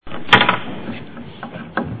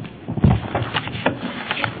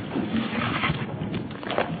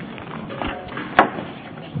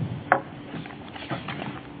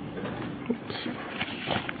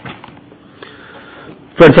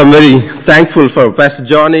Friends, I'm very thankful for Pastor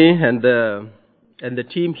Johnny and the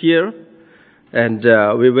team here, and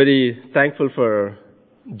we're very thankful for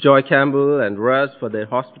Joy Campbell and Russ for their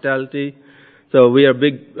hospitality. So we are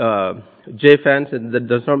big J fans, and that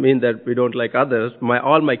does not mean that we don't like others.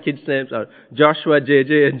 All my kids' names are Joshua,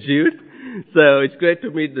 JJ, and Jude. So it's great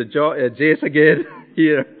to meet the J's again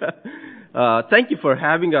here. Thank you for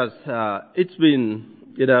having us. It's been,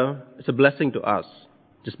 it's a blessing to us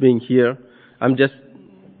just being here.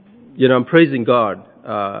 I'm praising God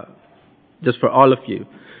just for all of you.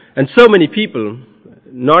 And so many people,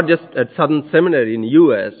 not just at Southern Seminary in the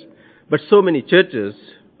U.S., but so many churches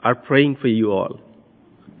are praying for you all.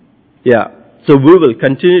 Yeah, so we will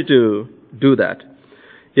continue to do that.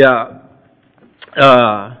 Yeah.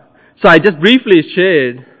 So I just briefly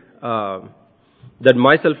shared that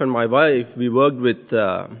myself and my wife, we worked with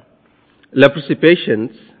leprosy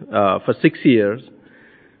patients for 6 years.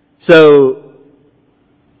 So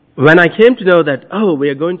when I came to know that, we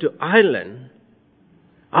are going to Ireland,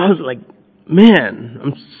 I was like, man,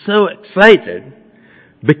 I'm so excited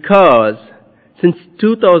because since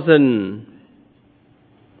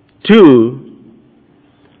 2002,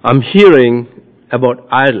 I'm hearing about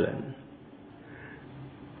Ireland.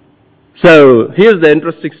 So here's the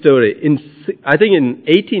interesting story. I think in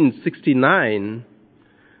 1869,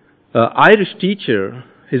 Irish teacher,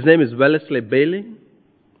 his name is Wellesley Bailey,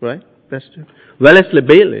 right? Wellesley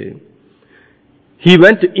Bailey, he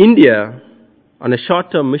went to India on a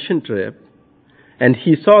short-term mission trip, and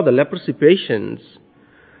he saw the leprosy patients.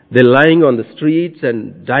 They're lying on the streets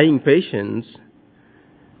and dying patients,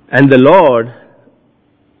 and the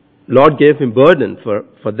Lord gave him burden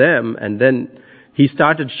for them, and then he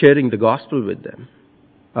started sharing the gospel with them,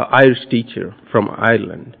 an Irish teacher from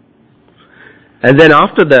Ireland. And then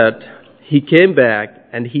after that, he came back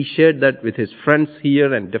and he shared that with his friends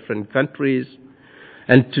here and different countries.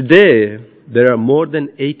 And today, there are more than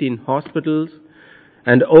 18 hospitals.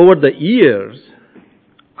 And over the years,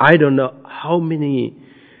 I don't know how many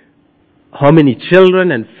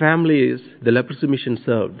children and families the leprosy mission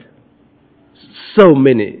served. So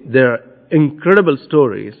many. There are incredible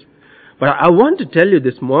stories. But I want to tell you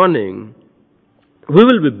this morning, we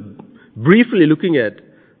will be briefly looking at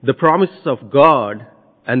the promises of God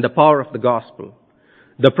and the power of the gospel.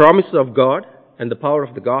 The promises of God and the power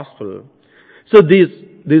of the gospel. So these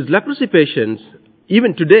leprosy patients,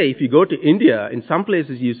 even today, if you go to India, in some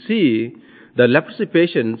places you see the leprosy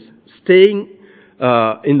patients staying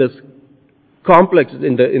in this complexes,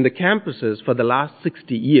 in the campuses for the last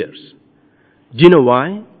 60 years. Do you know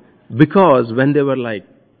why? Because when they were like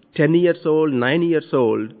 10 years old, 9 years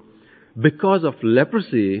old, because of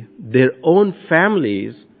leprosy, their own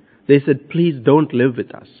families, they said, please don't live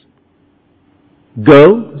with us.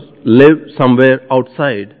 Go live somewhere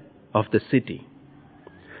outside of the city.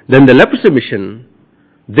 Then the leprosy mission,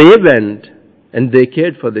 they went and they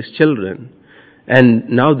cared for these children. And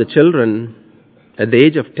now the children, at the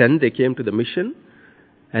age of 10, they came to the mission.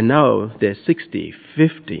 And now they're 60,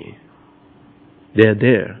 50. They're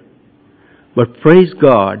there. But praise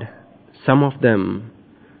God, some of them,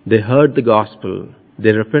 they heard the gospel,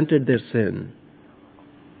 they repented their sin,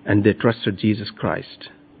 and they trusted Jesus Christ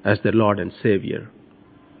as their Lord and Savior.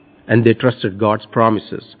 And they trusted God's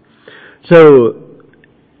promises. So,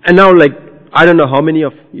 and now I don't know how many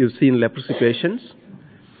of you have seen leprosy patients.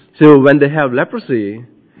 So when they have leprosy,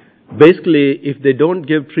 basically if they don't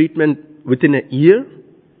give treatment within a year,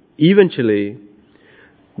 eventually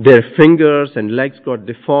their fingers and legs got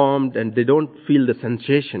deformed and they don't feel the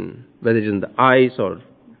sensation, whether it's in the eyes or,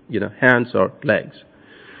 hands or legs.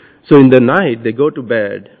 So in the night, they go to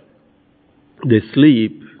bed, they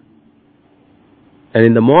sleep, and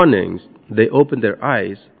in the mornings, they open their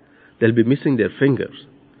eyes, they'll be missing their fingers.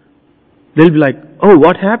 They'll be like, oh,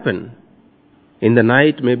 what happened? In the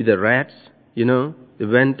night, maybe the rats, they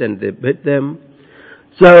went and they bit them.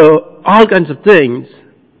 So, all kinds of things,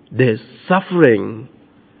 they're suffering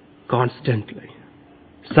constantly.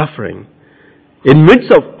 Suffering. In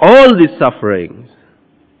midst of all these sufferings,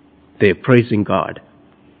 they're praising God.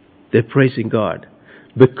 They're praising God.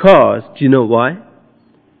 Because, do you know why?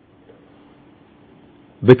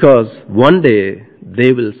 Because one day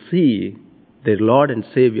they will see their Lord and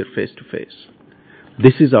Savior face to face.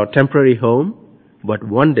 This is our temporary home, but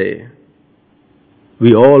one day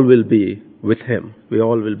we all will be with Him. We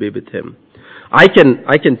all will be with Him. I can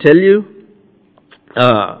tell you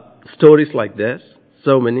stories like this,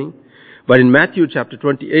 so many. But in Matthew chapter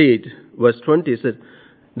 28, verse 20, it says,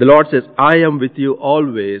 the Lord says, I am with you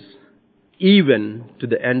always, even to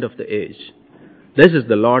the end of the age. This is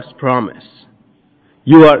the Lord's promise.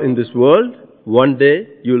 You are in this world. One day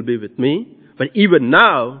you will be with me. But even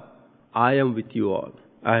now, I am with you all.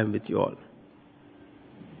 I am with you all.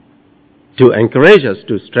 To encourage us,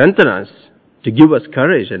 to strengthen us, to give us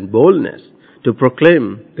courage and boldness to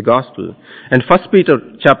proclaim the gospel. And 1 Peter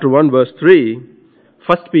chapter 1 verse 3,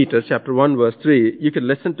 1 Peter chapter 1 verse 3, you can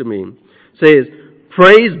listen to me, says,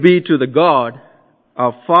 "Praise be to the God,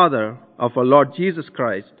 our Father of our Lord Jesus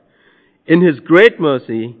Christ. In His great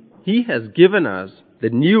mercy, He has given us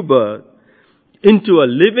the new birth into a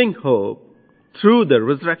living hope through the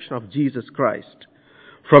resurrection of Jesus Christ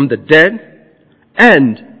from the dead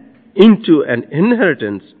and into an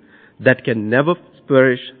inheritance that can never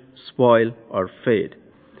perish, spoil, or fade."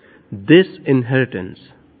 This inheritance,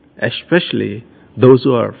 especially those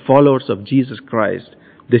who are followers of Jesus Christ,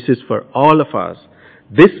 this is for all of us.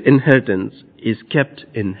 This inheritance is kept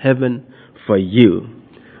in heaven for you.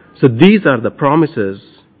 So these are the promises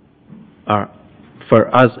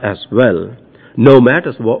for us as well. No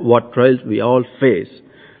matter what trials we all face,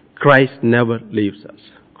 Christ never leaves us.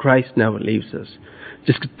 Christ never leaves us.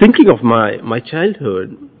 Just thinking of my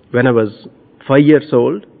childhood, when I was 5 years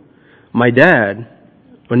old, my dad,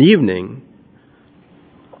 one evening,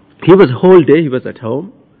 he was whole day, he was at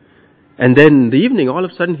home. And then in the evening, all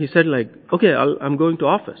of a sudden, he said like, "Okay, I'm going to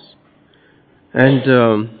office." And,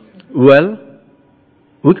 well,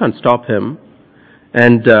 we can't stop him.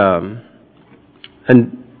 And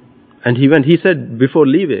he went. He said before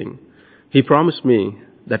leaving, he promised me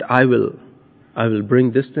that I will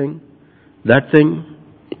bring this thing, that thing,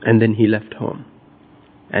 and then he left home.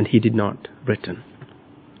 And he did not return.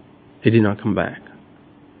 He did not come back.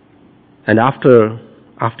 And after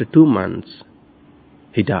 2 months,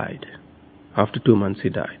 he died. After 2 months, he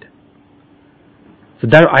died. So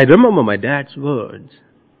that I remember my dad's words.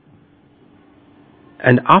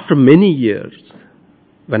 And after many years,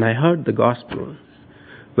 when I heard the gospel,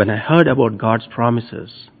 when I heard about God's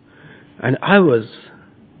promises, and I was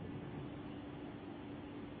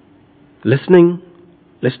listening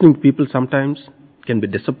to people sometimes can be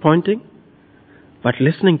disappointing, but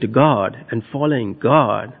listening to God and following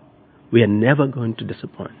God, we are never going to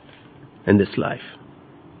disappoint in this life.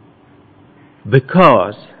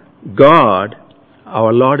 Because God,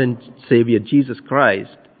 our Lord and Savior Jesus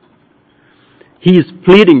Christ, He is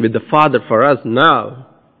pleading with the Father for us now.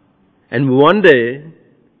 And one day,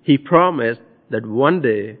 He promised that one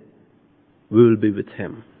day we will be with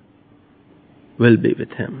Him. We'll be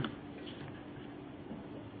with Him.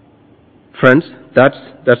 Friends,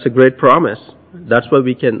 that's a great promise. That's why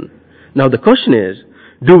we can. Now the question is,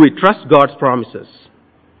 do we trust God's promises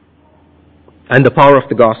and the power of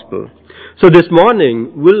the gospel? So this morning,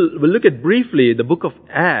 we'll look at briefly the book of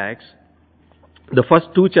Acts, the first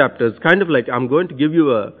 2 chapters, kind of like I'm going to give you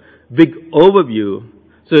a big overview.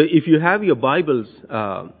 So if you have your Bibles,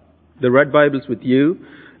 the red Bibles with you,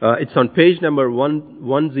 it's on page number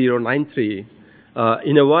 1093.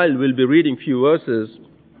 In a while, we'll be reading a few verses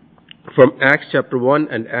from Acts chapter 1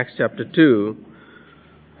 and Acts chapter 2.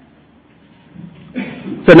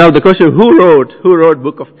 So now the question, who wrote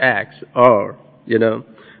book of Acts?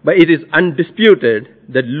 But it is undisputed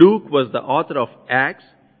that Luke was the author of Acts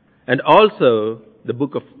and also the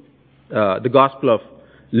book of the Gospel of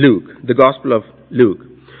Luke. The Gospel of Luke.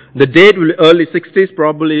 The date will be early 60s,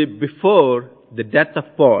 probably before the death of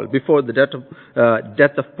Paul.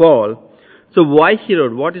 Death of Paul. So why he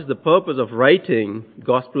wrote? What is the purpose of writing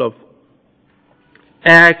Gospel of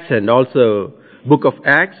Acts and also book of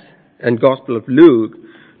Acts and Gospel of Luke?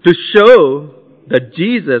 To show that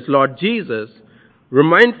Lord Jesus,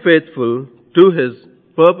 remained faithful to His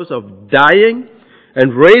purpose of dying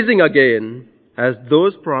and raising again, as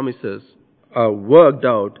those promises are worked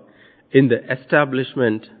out in the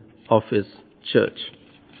establishment of His church.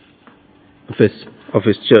 Of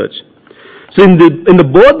His church. So in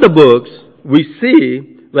both the books, we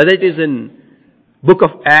see, whether it is in book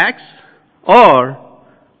of Acts or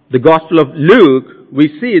the Gospel of Luke, we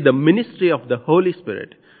see the ministry of the Holy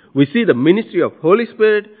Spirit. We see the ministry of Holy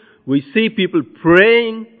Spirit. We see people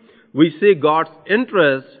praying. We see God's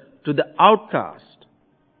interest to the outcast,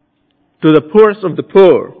 to the poorest of the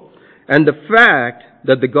poor, and the fact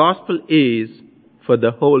that the gospel is for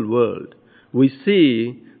the whole world. We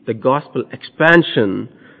see the gospel expansion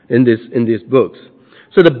in these books.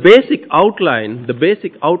 So the basic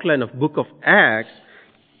outline of book of Acts,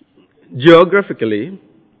 geographically,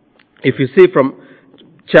 if you see from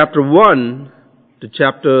chapter 1 to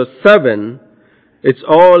chapter 7, it's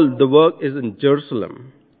all the work is in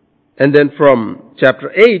Jerusalem. And then from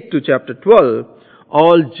chapter 8 to chapter 12,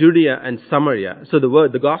 all Judea and Samaria. So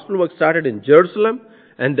the gospel work started in Jerusalem,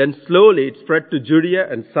 and then slowly it spread to Judea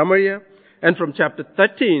and Samaria. And from chapter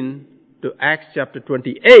 13 to Acts chapter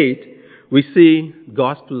 28, we see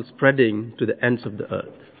gospel spreading to the ends of the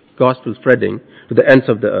earth. Gospel spreading to the ends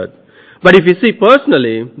of the earth. But if you see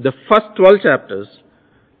personally, the first 12 chapters,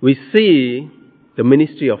 we see the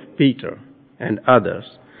ministry of Peter and others.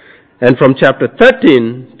 And from chapter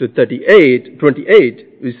 13 to 28,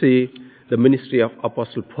 we see the ministry of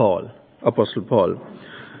Apostle Paul.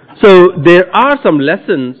 So there are some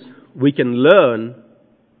lessons we can learn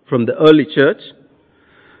from the early church.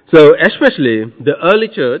 So especially the early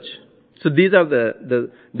church. So these are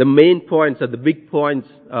the main points, or the big points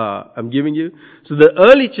I'm giving you. So the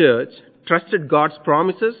early church trusted God's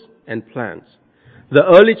promises and plans. The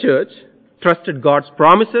early church trusted God's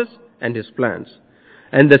promises and His plans.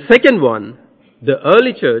 And the second one, the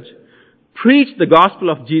early church preached the gospel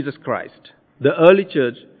of Jesus Christ. The early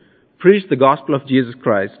church preached the gospel of Jesus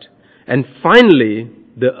Christ. And finally,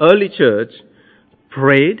 the early church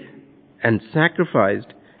prayed and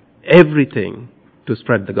sacrificed everything to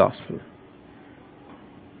spread the gospel.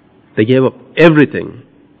 They gave up everything.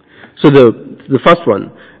 So the first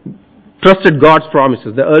one, trusted God's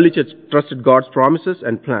promises. The early church trusted God's promises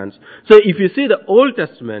and plans. So if you see the Old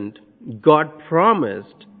Testament, God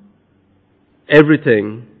promised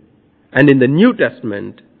everything, and in the New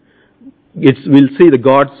Testament, we'll see the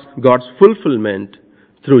God's fulfillment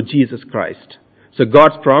through Jesus Christ. So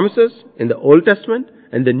God's promises in the Old Testament,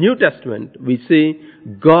 and the New Testament, we see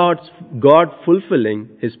God fulfilling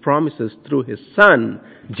His promises through His Son,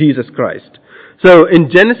 Jesus Christ. So in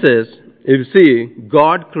Genesis, you see,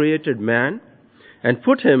 God created man and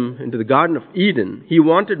put him into the Garden of Eden. He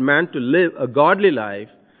wanted man to live a godly life,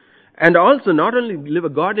 and also not only live a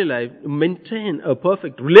godly life, maintain a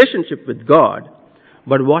perfect relationship with God.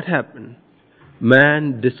 But what happened?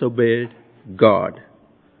 Man disobeyed God.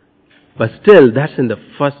 But still, that's in the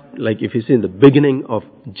first, like if you see in the beginning of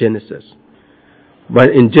Genesis. But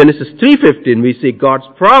in Genesis 3:15, we see God's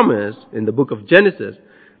promise in the book of Genesis,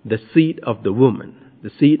 the seed of the woman.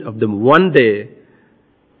 The seed of the one day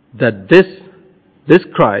that this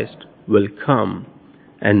Christ will come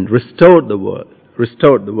and restore the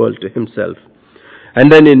world to Himself.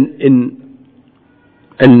 And then in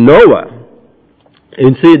Noah,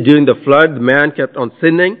 you see during the flood, man kept on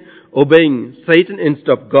sinning, obeying Satan instead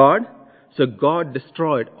of God. So God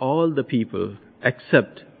destroyed all the people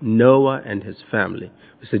except Noah and his family.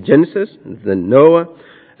 So Genesis, and then Noah,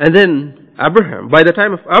 and then Abraham. By the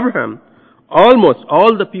time of Abraham, almost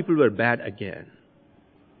all the people were bad again.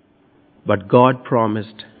 But God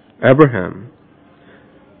promised Abraham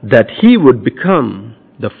that he would become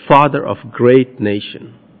the father of great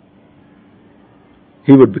nation.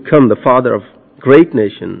 He would become the father of great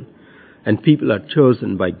nation, and people are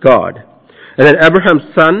chosen by God. And then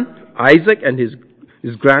Abraham's son, Isaac, and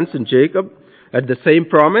his grandson Jacob had the same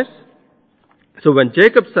promise. So when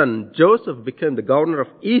Jacob's son Joseph became the governor of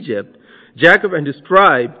Egypt, Jacob and his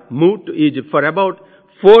tribe moved to Egypt. For about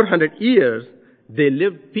 400 years, they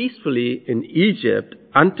lived peacefully in Egypt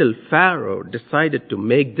until Pharaoh decided to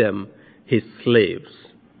make them his slaves.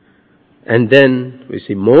 And then we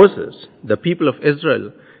see Moses, the people of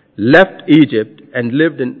Israel, left Egypt and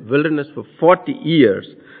lived in wilderness for 40 years.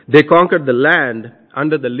 They conquered the land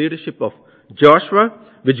under the leadership of Joshua,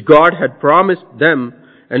 which God had promised them,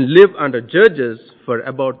 and lived under judges for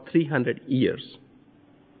about 300 years.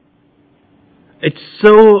 It's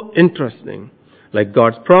so interesting. Like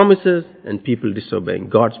God's promises and people disobeying.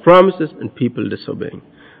 God's promises and people disobeying.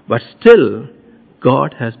 But still,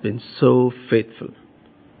 God has been so faithful.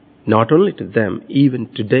 Not only to them, even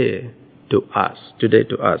today to us.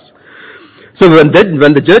 So when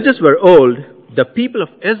the judges were old, the people of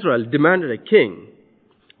Israel demanded a king.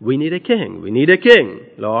 We need a king,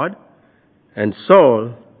 Lord. And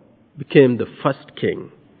Saul became the first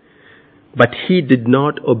king. But he did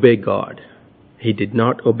not obey God.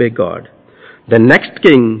 The next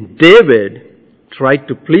king, David, tried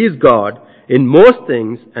to please God in most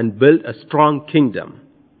things and build a strong kingdom.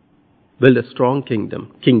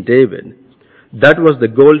 King David. That was the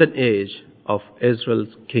golden age of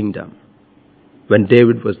Israel's kingdom, when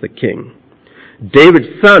David was the king.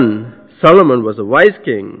 David's son, Solomon, was a wise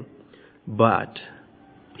king, but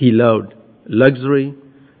he loved luxury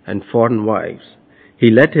and foreign wives. He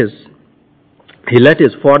let his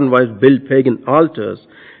foreign wives build pagan altars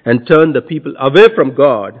and turn the people away from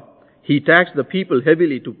God. He taxed the people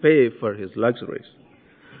heavily to pay for his luxuries.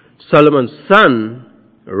 Solomon's son,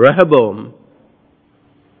 Rehoboam,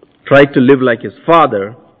 tried to live like his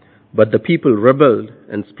father, but the people rebelled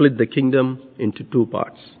and split the kingdom into two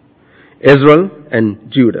parts, Israel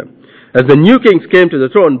and Judah. As the new kings came to the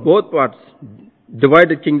throne, both parts,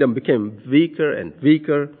 divided kingdom became weaker and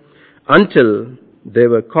weaker until they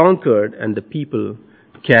were conquered and the people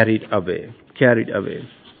carried away. Carried away.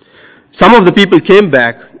 Some of the people came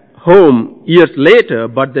back home years later,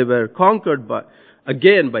 but they were conquered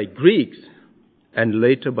again by Greeks and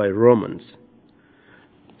later by Romans.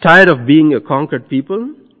 Tired of being a conquered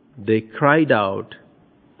people, they cried out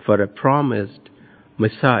for a promised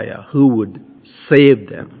Messiah who would save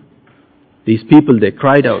them. These people, they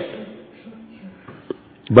cried out.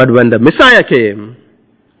 But when the Messiah came,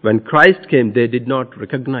 when Christ came, they did not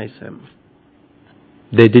recognize him.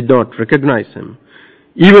 They did not recognize him.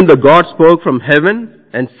 Even though God spoke from heaven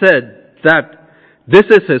and said that this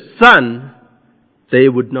is his son, they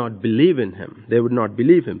would not believe in him. They would not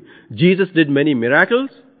believe him. Jesus did many miracles,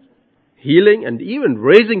 healing, and even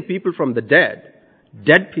raising people from the dead.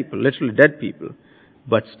 Dead people, literally dead people.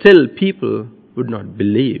 But still people would not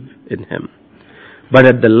believe in him. But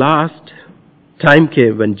at the last time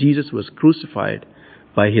came when Jesus was crucified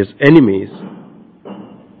by his enemies,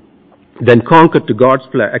 then conquered to God's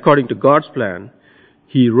plan, according to God's plan,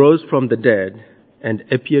 he rose from the dead and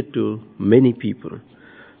appeared to many people.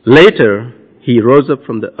 Later, he rose up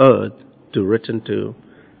from the earth to return to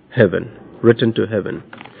heaven.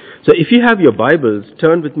 So if you have your Bibles,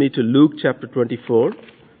 turn with me to Luke chapter 24.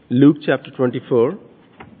 Luke chapter 24.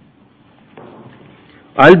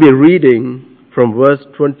 I'll be reading from verse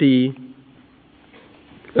 20,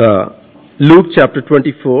 Luke chapter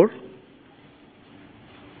 24,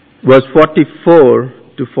 verse 44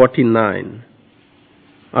 to 49.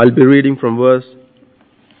 I'll be reading from verse.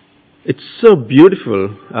 It's so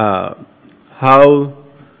beautiful how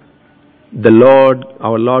the Lord,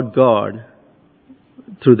 our Lord God,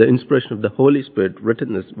 through the inspiration of the Holy Spirit,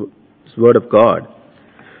 written this word of God.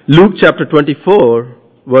 Luke chapter 24,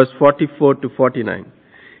 verse 44 to 49.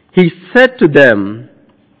 He said to them,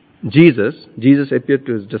 Jesus appeared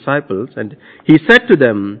to his disciples, and he said to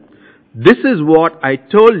them, "This is what I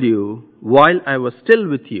told you while I was still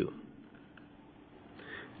with you.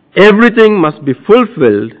 Everything must be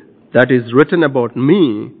fulfilled that is written about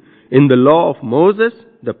me in the law of Moses,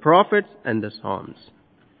 the prophets, and the Psalms."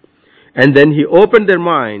 And then he opened their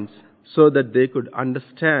minds so that they could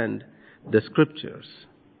understand the scriptures.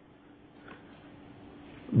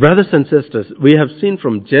 Brothers and sisters, we have seen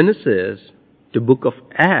from Genesis to book of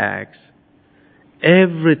Acts,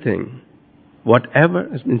 everything, whatever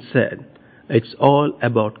has been said, it's all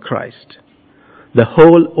about Christ. The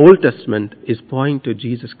whole Old Testament is pointing to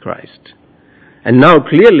Jesus Christ. And now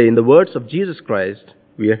clearly in the words of Jesus Christ,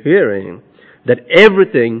 we are hearing that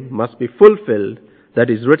everything must be fulfilled that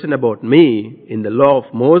is written about me in the law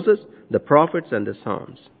of Moses, the prophets, and the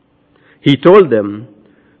Psalms. He told them,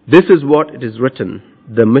 "This is what it is written.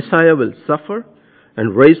 The Messiah will suffer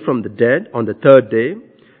and rise from the dead on the third day,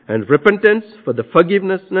 and repentance for the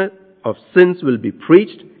forgiveness of sins will be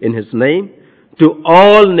preached in his name to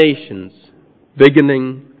all nations,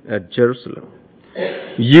 beginning at Jerusalem.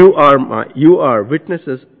 You are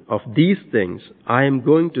witnesses of these things. I am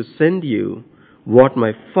going to send you what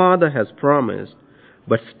my Father has promised,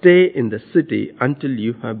 but stay in the city until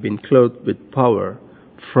you have been clothed with power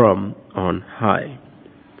from on high."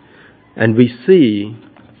 And we see,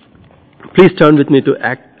 please turn with me to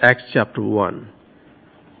Acts chapter 1.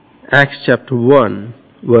 Acts chapter 1,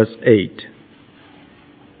 verse 8.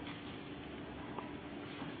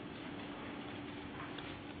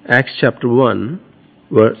 Acts chapter 1,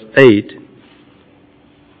 verse 8.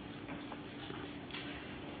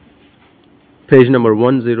 Page number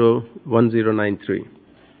 1093.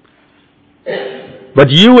 "But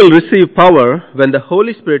you will receive power when the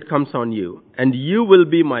Holy Spirit comes on you, and you will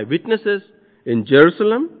be my witnesses in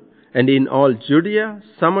Jerusalem and in all Judea,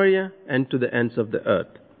 Samaria, and to the ends of the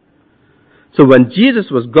earth." So when Jesus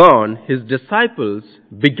was gone, his disciples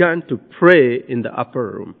began to pray in the upper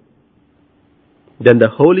room. Then the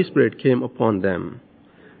Holy Spirit came upon them,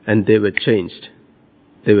 and they were changed.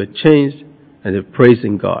 They were changed, and they were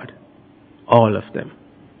praising God. All of them,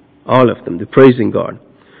 they're praising God.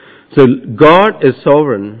 So God is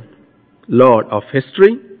sovereign Lord of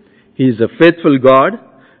history. He is a faithful God.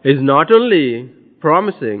 He is not only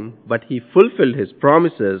promising, but he fulfilled his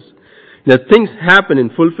promises. Things happen in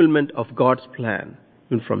fulfillment of God's plan,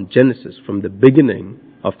 even from Genesis, from the beginning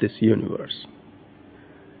of this universe.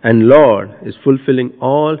 And Lord is fulfilling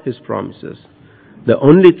all his promises. The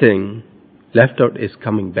only thing left out is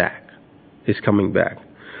coming back. He's coming back.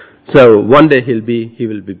 So one day he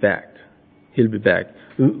will be back. He'll be back.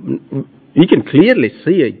 We can clearly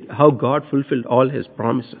see how God fulfilled all his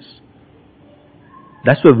promises.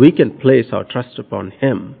 That's where we can place our trust upon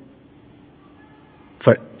him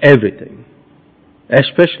for everything,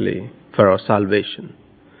 especially for our salvation.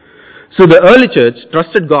 So the early church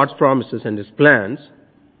trusted God's promises and his plans,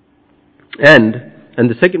 and And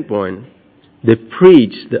the second point, the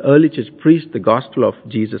early church preached the gospel of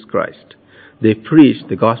Jesus Christ. They preached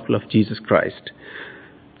the gospel of Jesus Christ.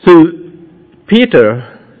 So,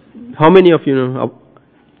 Peter, how many of you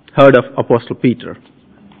heard of Apostle Peter?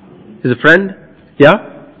 He's a friend? Yeah?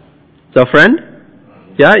 Is a friend?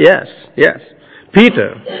 Yeah, yes.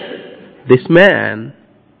 Peter, this man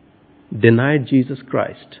denied Jesus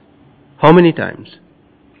Christ. How many times?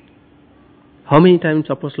 How many times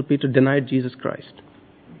Apostle Peter denied Jesus Christ?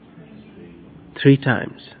 3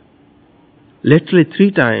 times. Literally 3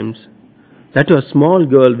 times. That was a small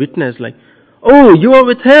girl witnessed like, "Oh, you are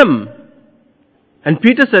with him." And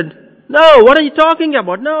Peter said, "No, what are you talking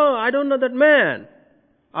about? No, I don't know that man.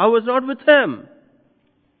 I was not with him."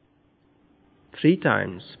 3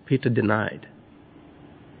 times Peter denied.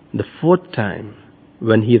 The 4th time,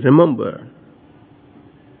 when he remembered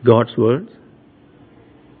God's words,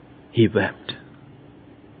 he wept.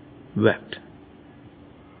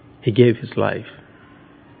 He gave his life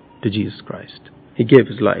to Jesus Christ. He gave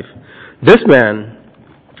his life. This man,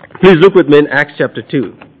 please look with me in Acts chapter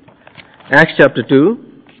 2. Acts chapter 2.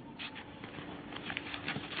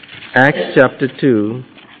 Acts chapter 2,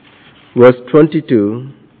 verse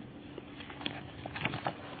 22.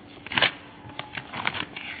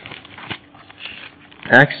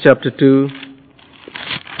 Acts chapter 2,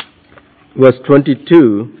 verse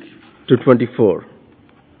 22 to 24.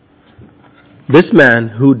 This man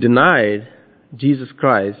who denied Jesus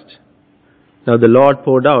Christ, now the Lord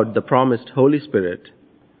poured out the promised Holy Spirit,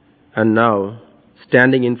 and now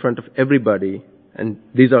standing in front of everybody, and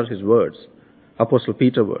these are his words, Apostle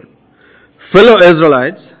Peter's word. "Fellow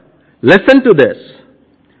Israelites, listen to this.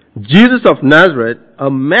 Jesus of Nazareth, a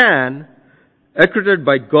man accredited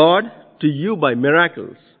by God to you by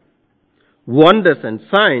miracles, wonders and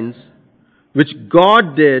signs, which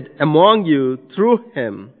God did among you through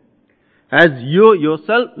him. As you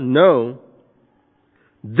yourself know,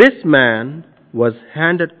 this man was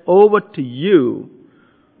handed over to you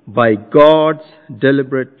by God's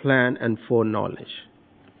deliberate plan and foreknowledge.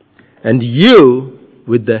 And you,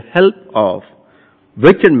 with the help of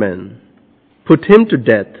wicked men, put him to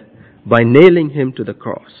death by nailing him to the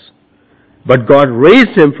cross. But God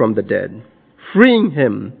raised him from the dead, freeing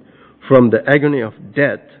him from the agony of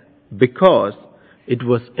death, because it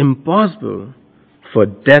was impossible for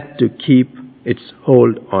death to keep its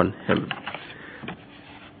hold on him."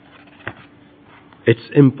 It's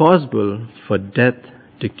impossible for death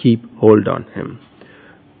to keep hold on him.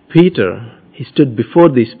 Peter, he stood before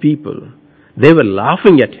these people. They were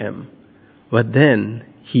laughing at him, but then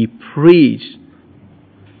he preached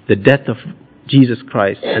the death of Jesus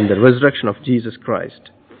Christ and the resurrection of Jesus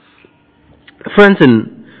Christ. Friends,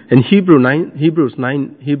 in Hebrews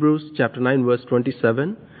chapter 9 verse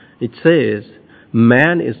 27, it says,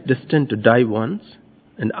 man is destined to die once,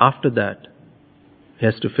 and after that he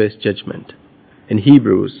has to face judgment. In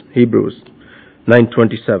Hebrews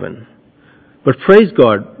 9:27. But praise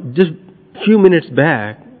God, just a few minutes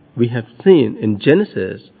back, we have seen in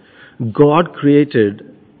Genesis, God created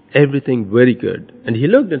everything very good. And he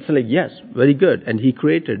looked and said, like, yes, very good. And he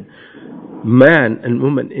created man and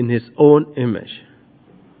woman in his own image.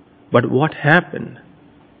 But what happened?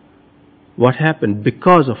 What happened?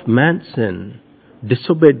 Because of man's sin,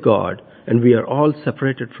 disobeyed God, and we are all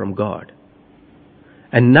separated from God.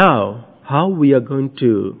 And now, how we are going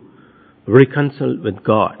to reconcile with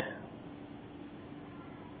God?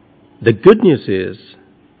 The good news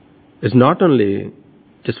is not only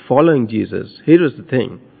just following Jesus. Here is the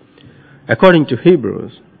thing. According to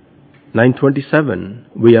Hebrews 9:27,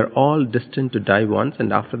 we are all destined to die once,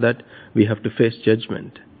 and after that we have to face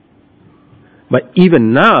judgment. But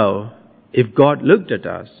even now, if God looked at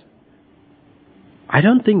us, I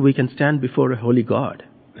don't think we can stand before a holy God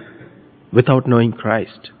without knowing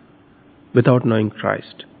Christ. Without knowing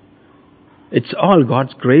Christ. It's all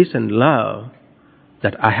God's grace and love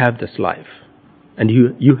that I have this life, and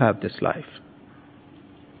you have this life.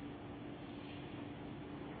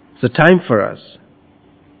 It's time for us.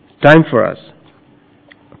 Time for us.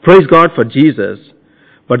 Praise God for Jesus,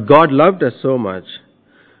 but God loved us so much.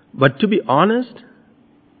 But to be honest,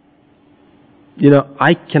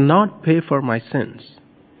 I cannot pay for my sins.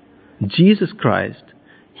 Jesus Christ,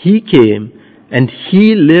 He came and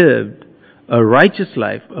He lived a righteous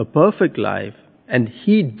life, a perfect life, and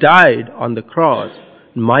He died on the cross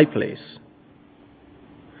in my place.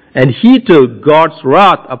 And He took God's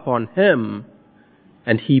wrath upon Him,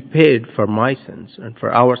 and He paid for my sins and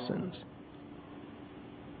for our sins.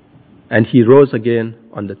 And He rose again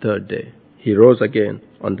on the 3rd day. He rose again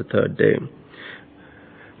on the 3rd day.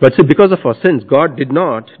 But see, because of our sins, God did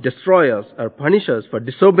not destroy us or punish us for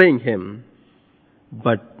disobeying Him.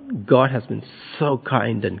 But God has been so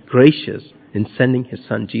kind and gracious in sending His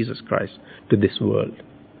Son, Jesus Christ, to this world.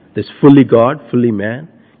 This fully God, fully man,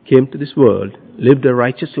 came to this world, lived a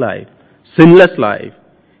righteous life, sinless life,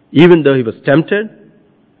 even though He was tempted,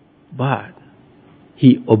 but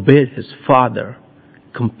He obeyed His Father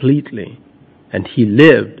completely, and He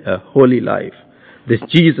lived a holy life. This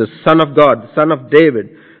Jesus, Son of God, the Son of David,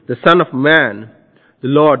 the Son of Man, the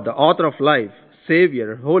Lord, the author of life,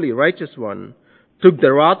 Savior, holy, righteous one, took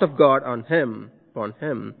the wrath of God on Him,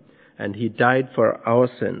 and He died for our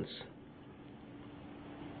sins.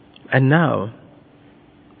 And now,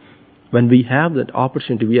 when we have that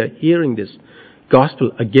opportunity, we are hearing this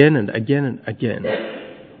gospel again and again and again.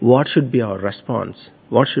 What should be our response?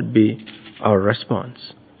 What should be our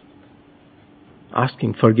response?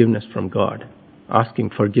 Asking forgiveness from God. Asking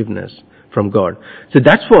forgiveness from God. So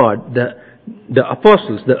that's what the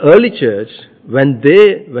apostles, the early church, when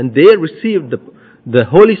they received the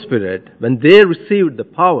Holy Spirit, when they received the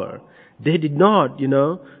power, they did not,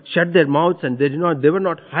 shut their mouths, and they were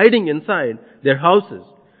not hiding inside their houses.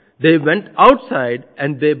 They went outside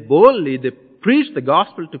and they preached the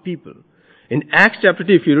gospel to people. In Acts chapter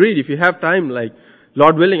 2, if you have time, like,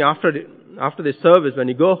 Lord willing, after the service, when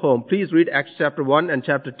you go home, please read Acts chapter 1 and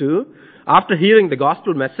chapter 2. After hearing the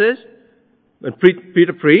gospel message, when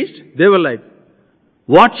Peter preached, they were like,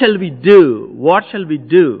 what shall we do? What shall we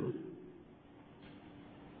do?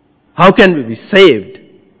 How can we be saved?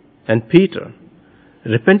 And Peter,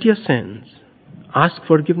 repent your sins, ask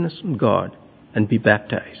forgiveness from God, and be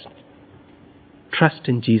baptized. Trust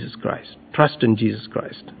in Jesus Christ. Trust in Jesus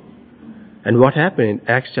Christ. And what happened in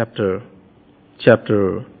Acts chapter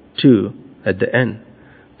 2, at the end,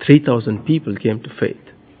 3,000 people came to faith.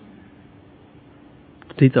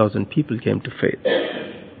 3,000 people came to faith.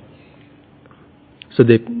 So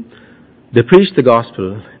they preached the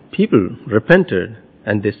gospel, people repented,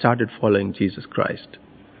 and they started following Jesus Christ.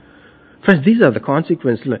 Friends, these are the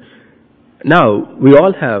consequences. Now, we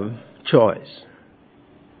all have choice.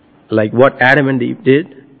 Like what Adam and Eve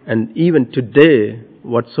did, and even today,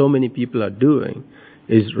 what so many people are doing,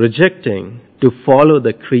 is rejecting to follow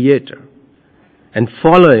the Creator and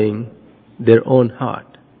following their own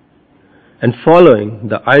heart and following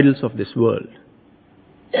the idols of this world.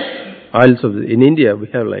 In India, we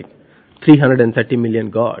have like 330 million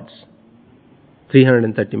gods.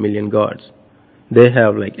 330 million gods. They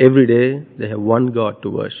have like every day, they have one God to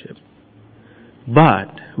worship.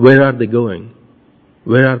 But where are they going?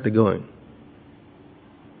 Where are they going?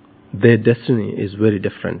 Their destiny is very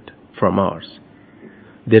different from ours.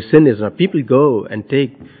 Their sin is not. People go and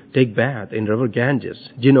take bath in river Ganges.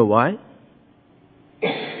 Do you know why?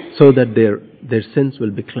 So that their sins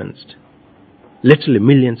will be cleansed. Literally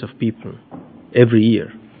millions of people every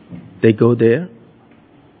year. They go there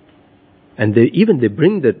and they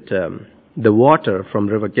bring the water from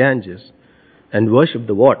river Ganges and worship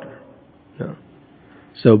the water. No.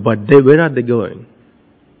 So, but where are they going?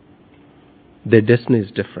 Their destiny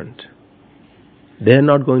is different. They are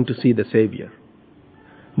not going to see the Savior.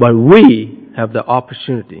 But we have the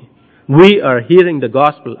opportunity. We are hearing the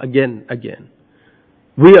gospel again.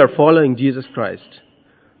 We are following Jesus Christ.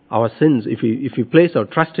 Our sins, if we place our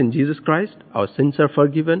trust in Jesus Christ, our sins are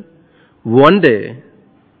forgiven. One day,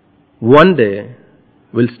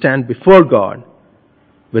 we'll stand before God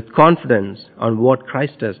with confidence on what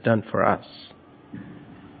Christ has done for us.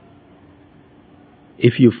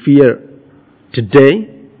 If you fear today,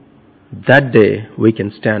 that day we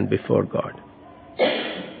can stand before God.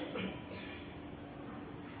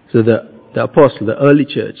 So the apostle, the early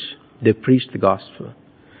church, they preached the gospel.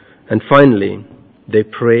 And finally, they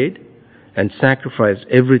prayed and sacrificed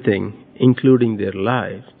everything, including their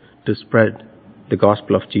lives, to spread the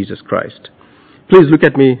gospel of Jesus Christ. Please look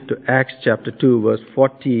at me to Acts chapter 2, verse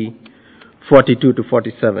 42 to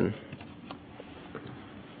 47.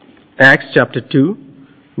 Acts chapter 2,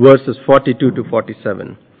 verses 42 to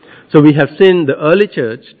 47. So we have seen the early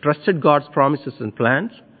church trusted God's promises and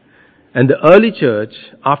plans. And the early church,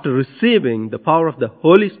 after receiving the power of the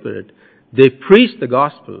Holy Spirit, they preached the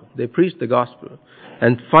gospel.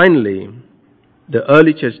 And finally, the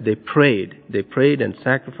early church, they prayed and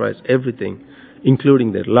sacrificed everything,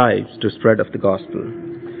 including their lives, to spread of the gospel.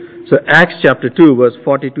 So Acts chapter 2, verse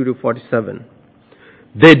 42 to 47.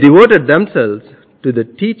 They devoted themselves to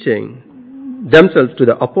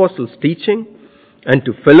the apostles' teaching, and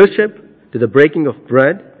to fellowship, to the breaking of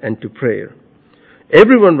bread, and to prayer.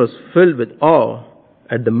 Everyone was filled with awe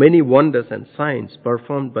at the many wonders and signs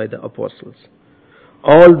performed by the apostles.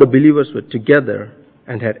 All the believers were together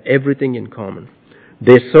and had everything in common.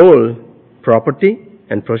 They sold property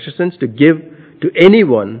and possessions to give to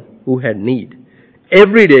anyone who had need.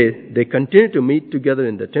 Every day they continued to meet together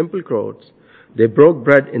in the temple courts. They broke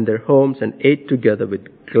bread in their homes and ate together with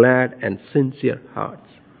glad and sincere hearts,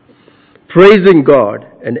 praising God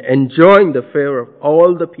and enjoying the favor of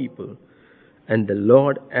all the people. And the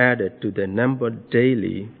Lord added to their number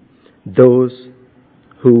daily those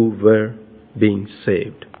who were being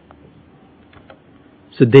saved.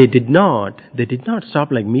 So they did not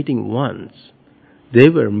stop like meeting once. They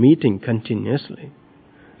were meeting continuously.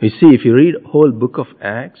 You see, if you read whole book of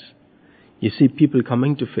Acts, you see people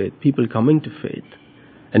coming to faith,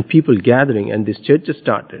 and people gathering, and this church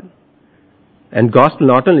started. And gospel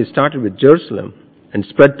not only started with Jerusalem and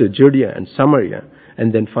spread to Judea and Samaria,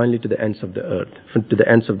 and then finally to the ends of the earth,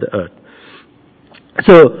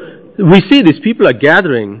 So we see these people are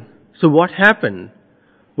gathering. So what happened?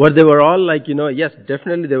 Well, they were all like, yes,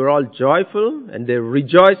 definitely they were all joyful and they were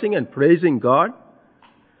rejoicing and praising God.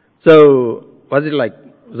 So was it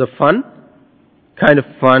fun? Kind of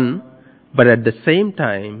fun. But at the same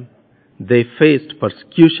time, they faced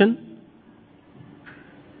persecution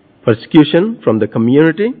from the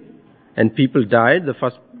community, and people died. The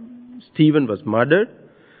first Stephen was murdered,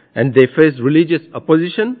 and they faced religious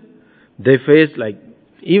opposition. They faced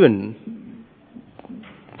even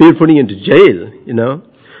people putting into jail,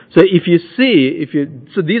 So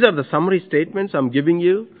so these are the summary statements I'm giving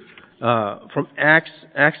you from Acts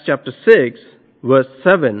chapter 6, verse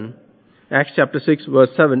 7. Acts chapter 6, verse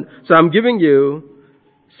 7. So I'm giving you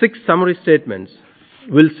 6 summary statements.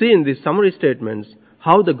 We'll see in these summary statements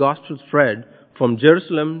how the gospel spread from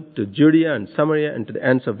Jerusalem to Judea and Samaria and to the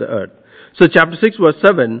ends of the earth. So chapter 6, verse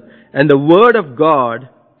 7, and the word of God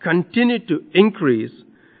continued to increase,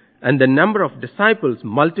 and the number of disciples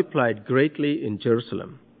multiplied greatly in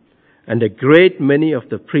Jerusalem. And a great many of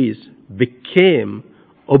the priests became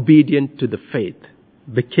obedient to the faith.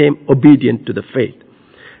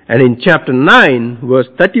 And in chapter 9, verse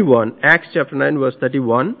 31, Acts chapter 9, verse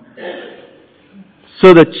 31,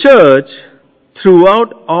 so the church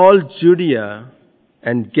throughout all Judea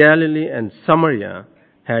and Galilee and Samaria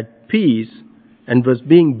had peace and was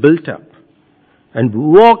being built up and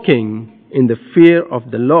walking in the fear of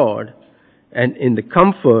the Lord and in the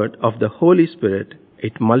comfort of the Holy Spirit.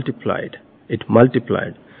 It multiplied.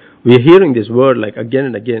 We are hearing this word again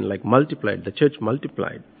and again, multiplied. The church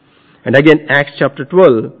multiplied. And again, Acts chapter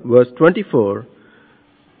 12, verse 24,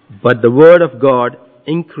 but the word of God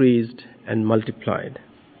increased and multiplied.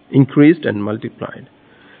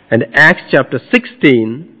 And Acts chapter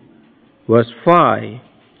 16, verse 5,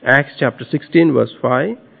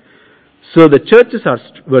 so the churches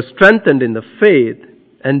were strengthened in the faith,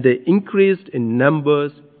 and they increased in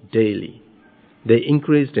numbers daily.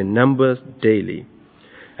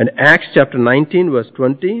 And Acts chapter 19, verse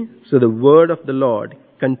 20, so the word of the Lord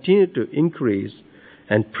continued to increase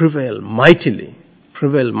and prevail mightily.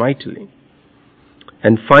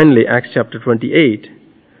 And finally, Acts chapter 28,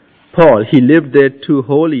 Paul, he lived there 2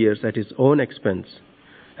 whole years at his own expense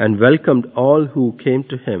and welcomed all who came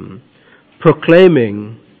to him,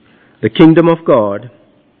 proclaiming the kingdom of God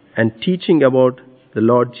and teaching about the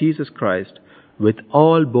Lord Jesus Christ with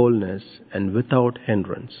all boldness and without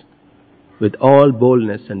hindrance. So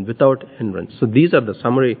these are the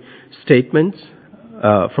summary statements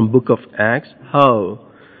from book of Acts, how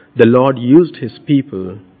the Lord used his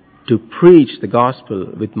people to preach the gospel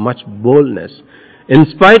with much boldness, in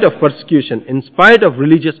spite of persecution, in spite of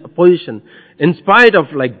religious opposition, in spite of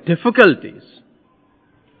difficulties.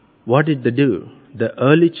 What did they do? The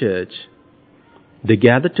early church, they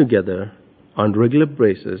gathered together on regular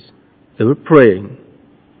basis. They were praying.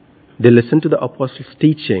 They listened to the apostles'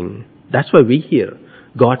 teaching. That's why we hear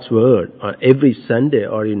God's word every Sunday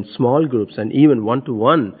or in small groups and even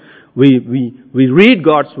one-to-one. We read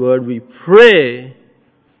God's word, we pray,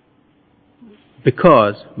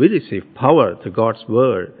 because we receive power through God's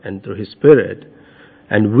word and through his Spirit.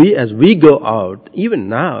 And as we go out, even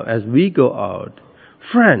now, as we go out,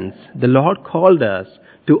 friends, the Lord called us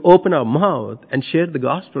to open our mouth and share the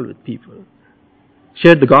gospel with people.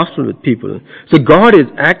 So God is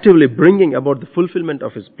actively bringing about the fulfillment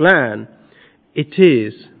of his plan. It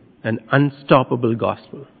is an unstoppable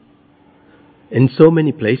gospel. In so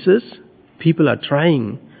many places, people are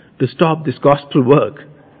trying to stop this gospel work.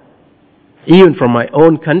 Even from my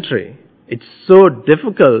own country, it's so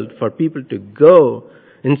difficult for people to go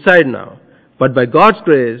inside now. But by God's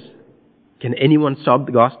grace, can anyone stop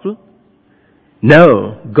the gospel?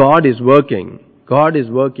 No, God is working.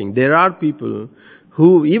 There are people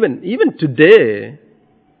who, even today,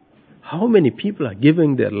 how many people are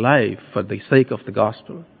giving their life for the sake of the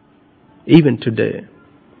gospel? Even today.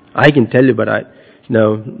 I can tell you, but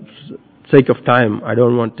sake of time, I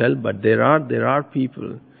don't want to tell, but there are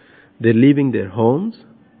people, they're leaving their homes,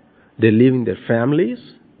 they're leaving their families.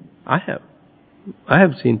 I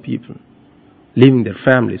have seen people leaving their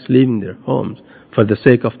families, leaving their homes for the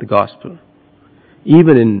sake of the gospel.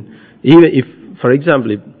 Even if, for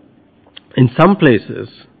example, in some places,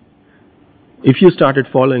 if you started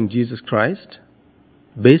following Jesus Christ,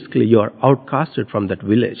 basically you are outcasted from that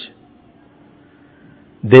village.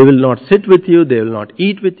 They will not sit with you, they will not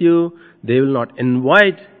eat with you, they will not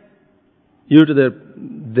invite you to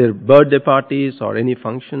their birthday parties or any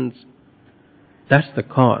functions. That's the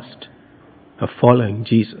cost of following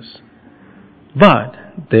Jesus. But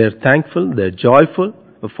they're thankful, they're joyful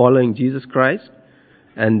of following Jesus Christ,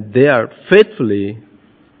 and they are faithfully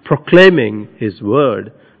proclaiming His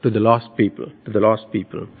word to the lost people.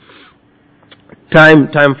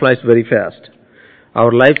 Time flies very fast.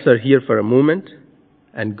 Our lives are here for a moment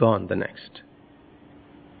and gone the next.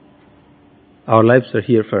 Our lives are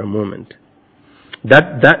here for a moment.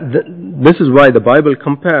 This is why the Bible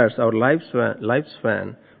compares our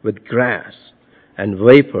lifespan with grass and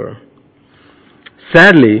vapor.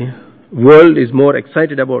 Sadly, world is more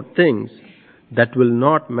excited about things that will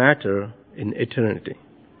not matter in eternity.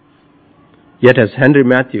 Yet, as Henry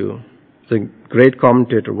Matthew, the great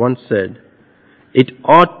commentator, once said, it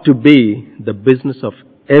ought to be the business of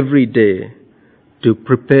every day to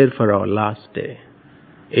prepare for our last day.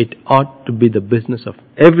 It ought to be the business of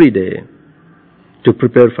every day to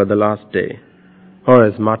prepare for the last day. Or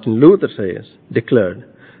as Martin Luther declared,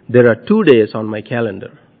 there are 2 days on my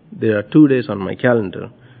calendar. There are 2 days on my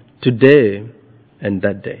calendar. Today and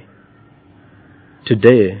that day.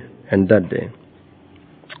 Today and that day.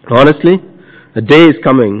 Honestly, a day is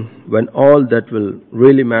coming when all that will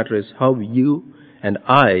really matter is how you and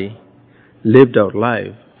I lived our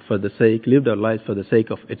lives for the sake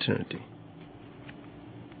of eternity.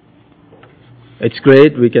 It's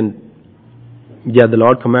great, the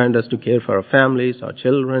Lord commanded us to care for our families, our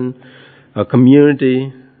children, our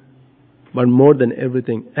community, but more than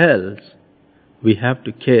everything else, we have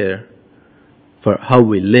to care for how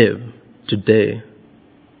we live today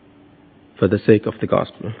for the sake of the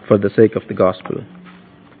gospel.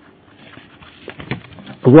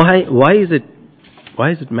 Why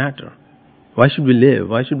does it matter? Why should we live?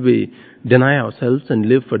 Why should we deny ourselves and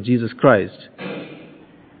live for Jesus Christ?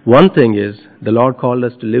 One thing is, the Lord called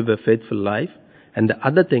us to live a faithful life, and the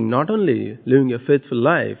other thing, not only living a faithful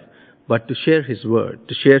life, but to share His word,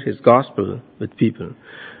 to share His gospel with people.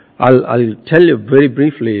 I'll tell you very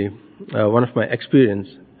briefly one of my experience,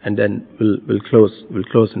 and then we'll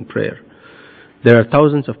close in prayer. There are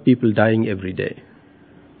thousands of people dying every day.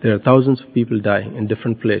 There are thousands of people dying in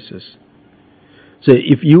different places. So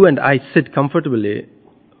if you and I sit comfortably,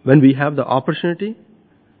 when we have the opportunity,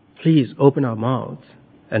 please open our mouths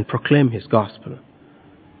and proclaim His gospel.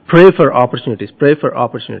 Pray for opportunities.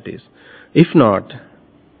 If not,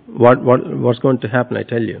 what's going to happen, I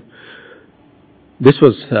tell you. This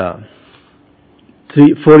was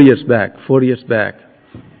 4 years back.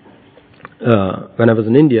 When I was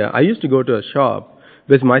in India, I used to go to a shop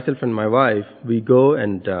with myself and my wife. We go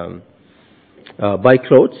and buy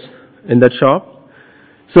clothes in that shop.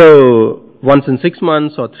 So once in 6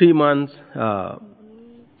 months or 3 months,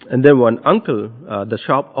 and then one uncle, the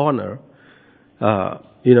shop owner,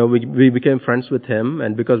 we became friends with him,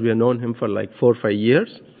 and because we had known him for like 4 or 5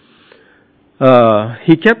 years,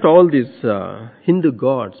 he kept all these Hindu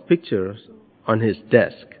gods' pictures on his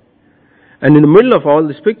desk. And in the middle of all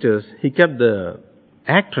these pictures, he kept the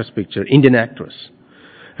actress picture, Indian actress.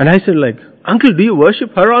 And I said, like, Uncle, do you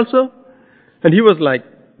worship her also? And he was like,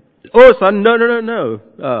 oh, son, no.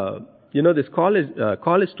 This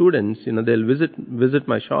college students, they'll visit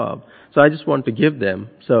my shop. So I just want to give them.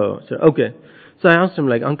 So okay. So I asked him,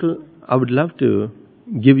 like, Uncle, I would love to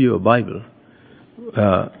give you a Bible.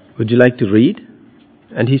 Would you like to read?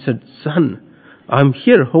 And he said, son, I'm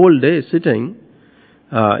here whole day sitting,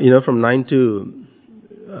 from 9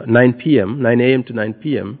 a.m. to 9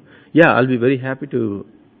 p.m. Yeah, I'll be very happy to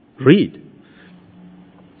read.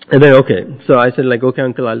 And then, okay. So I said, like, okay,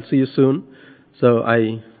 Uncle, I'll see you soon. So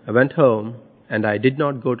I went home, and I did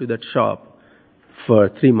not go to that shop for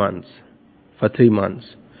 3 months.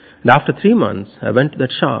 And after 3 months, I went to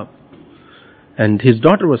that shop, and his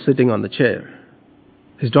daughter was sitting on the chair.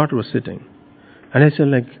 And I said,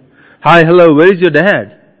 like, hi, hello, where is your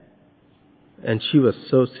dad? And she was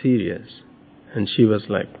so serious. And she was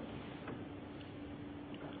like,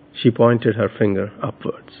 she pointed her finger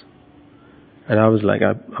upwards. And I was like,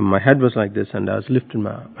 my head was like this, and I was lifting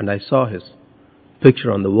my arm, and I saw his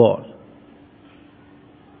picture on the wall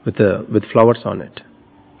with flowers on it.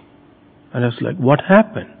 And I was like, what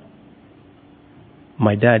happened?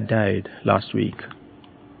 My dad died last week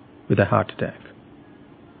with a heart attack.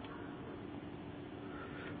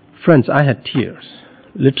 Friends, I had tears.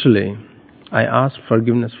 Literally, I asked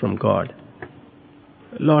forgiveness from God.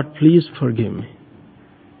 Lord, please forgive me.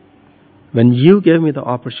 When you gave me the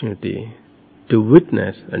opportunity to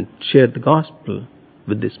witness and share the gospel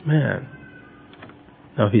with this man,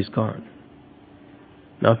 now he's gone.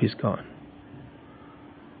 Now he's gone.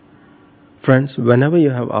 Friends, whenever you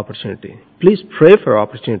have opportunity, please pray for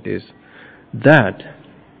opportunities that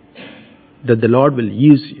the Lord will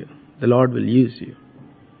use you. The Lord will use you.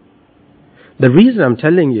 The reason I'm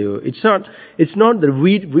telling you, it's not that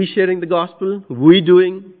we sharing the gospel, we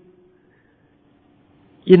doing.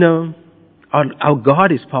 Our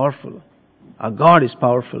God is powerful. Our God is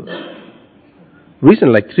powerful.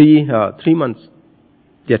 Recently, like 2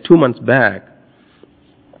 months back,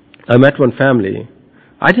 I met one family.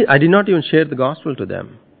 I did not even share the gospel to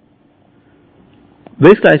them.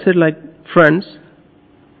 Basically, I said, friends,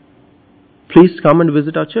 please come and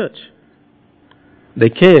visit our church.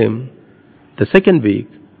 They came. The second week,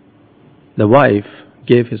 the wife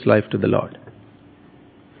gave his life to the Lord.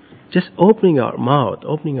 Just opening our mouth,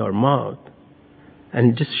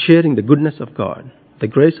 and just sharing the goodness of God, the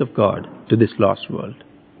grace of God to this lost world.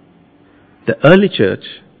 The early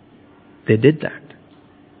church, they did that.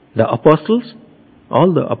 The apostles,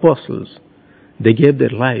 all the apostles, they gave their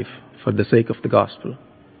life for the sake of the gospel.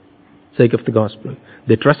 They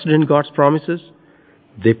trusted in God's promises.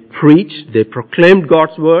 They preached, they proclaimed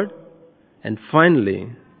God's word. And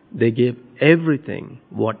finally, they gave everything,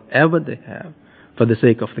 whatever they have, for the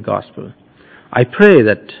sake of the gospel. I pray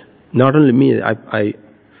that not only me,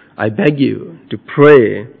 I beg you to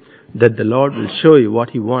pray that the Lord will show you what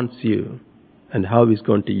He wants you and how He's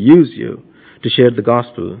going to use you to share the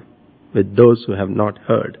gospel with those who have not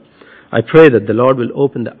heard. I pray that the Lord will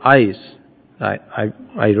open the eyes.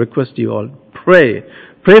 I request you all, pray.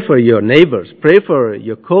 Pray for your neighbors. Pray for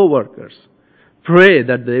your co-workers. Pray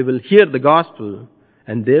that they will hear the gospel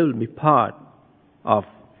and they will be part of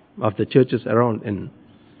the churches around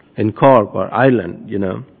in Cork or Ireland,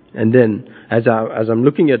 And then as I'm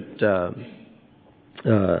looking at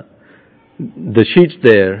the sheets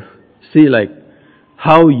there, see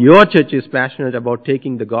how your church is passionate about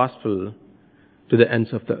taking the gospel to the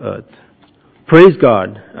ends of the earth. Praise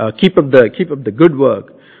God. Keep up the good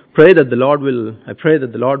work. I pray that the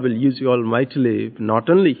Lord will use you all mightily, not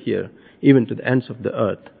only here, even to the ends of the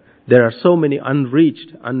earth. There are so many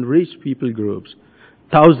unreached people groups,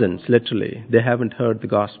 thousands literally. They haven't heard the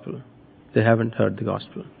gospel.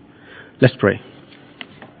 Let's pray.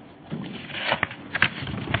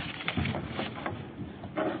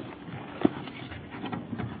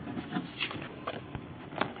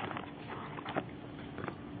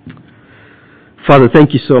 Father,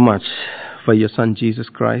 thank you so much for your Son, Jesus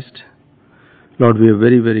Christ. Lord, we are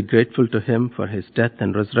very, very grateful to Him for His death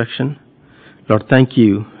and resurrection. Lord, thank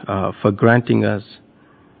you for granting us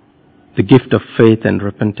the gift of faith and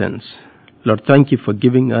repentance. Lord, thank you for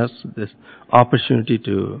giving us this opportunity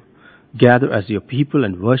to gather as your people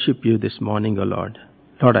and worship you this morning, O Lord.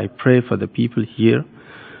 Lord, I pray for the people here.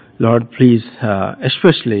 Lord, please,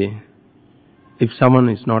 especially if someone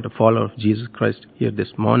is not a follower of Jesus Christ here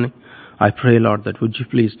this morning, I pray, Lord, that would you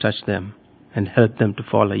please touch them and help them to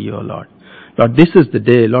follow you, O Lord. Lord, this is the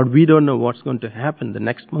day. Lord, we don't know what's going to happen the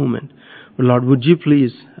next moment. But Lord, would you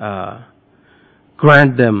please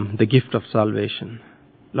grant them the gift of salvation.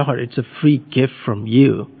 Lord, it's a free gift from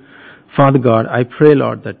you. Father God, I pray,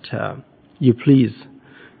 Lord, that you please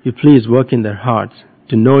work in their hearts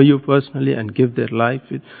to know you personally and give their life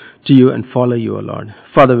to you and follow you, O Lord.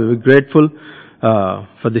 Father, we are grateful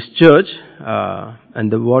for this church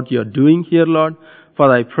and what you're doing here, Lord.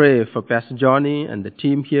 Father, I pray for Pastor Johnny and the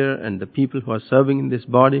team here and the people who are serving in this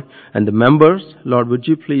body and the members. Lord, would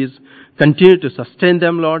you please continue to sustain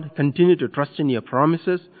them, Lord. Continue to trust in your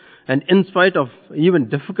promises. And in spite of even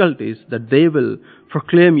difficulties, that they will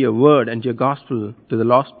proclaim your word and your gospel to the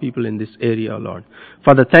lost people in this area, Lord.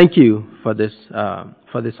 Father, thank you for this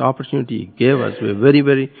opportunity you gave us. We're very,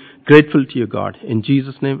 very grateful to you, God. In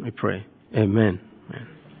Jesus' name I pray. Amen. Amen.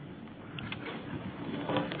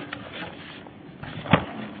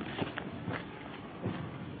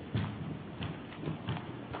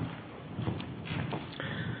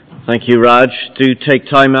 Thank you, Raj. Do take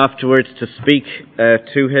time afterwards to speak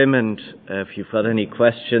to him, and if you've got any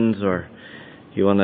questions or you want to